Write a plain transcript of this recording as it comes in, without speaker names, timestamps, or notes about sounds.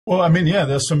Well, I mean, yeah,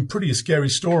 there's some pretty scary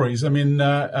stories. I mean,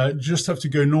 just have to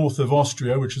go north of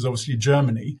Austria, which is obviously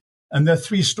Germany. And there are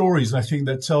three stories, I think,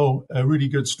 that tell a really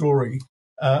good story.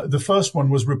 The first one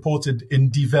was reported in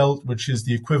Die Welt, which is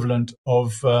the equivalent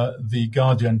of The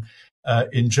Guardian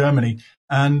in Germany.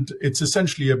 And it's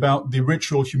essentially about the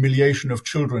ritual humiliation of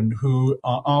children who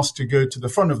are asked to go to the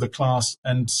front of the class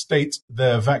and state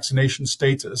their vaccination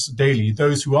status daily.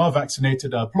 Those who are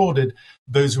vaccinated are applauded.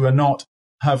 Those who are not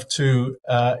have to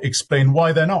explain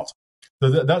why they're not. So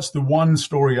that's the one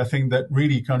story I think that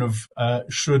really kind of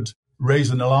should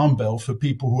raise an alarm bell for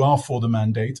people who are for the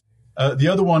mandate. The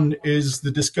other one is the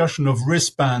discussion of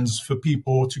wristbands for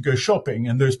people to go shopping,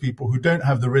 and those people who don't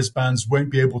have the wristbands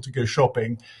won't be able to go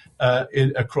shopping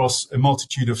across a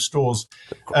multitude of stores.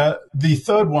 The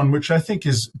third one, which I think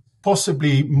is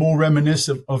possibly more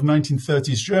reminiscent of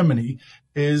 1930s Germany,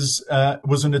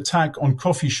 was an attack on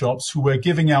coffee shops who were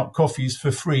giving out coffees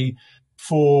for free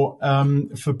for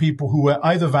people who were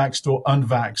either vaxxed or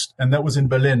unvaxxed, and that was in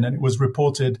Berlin, and it was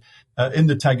reported in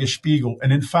the Tagesspiegel.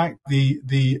 And in fact,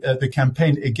 the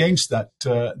campaign against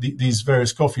these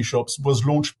various coffee shops was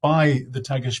launched by the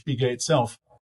Tagesspiegel itself.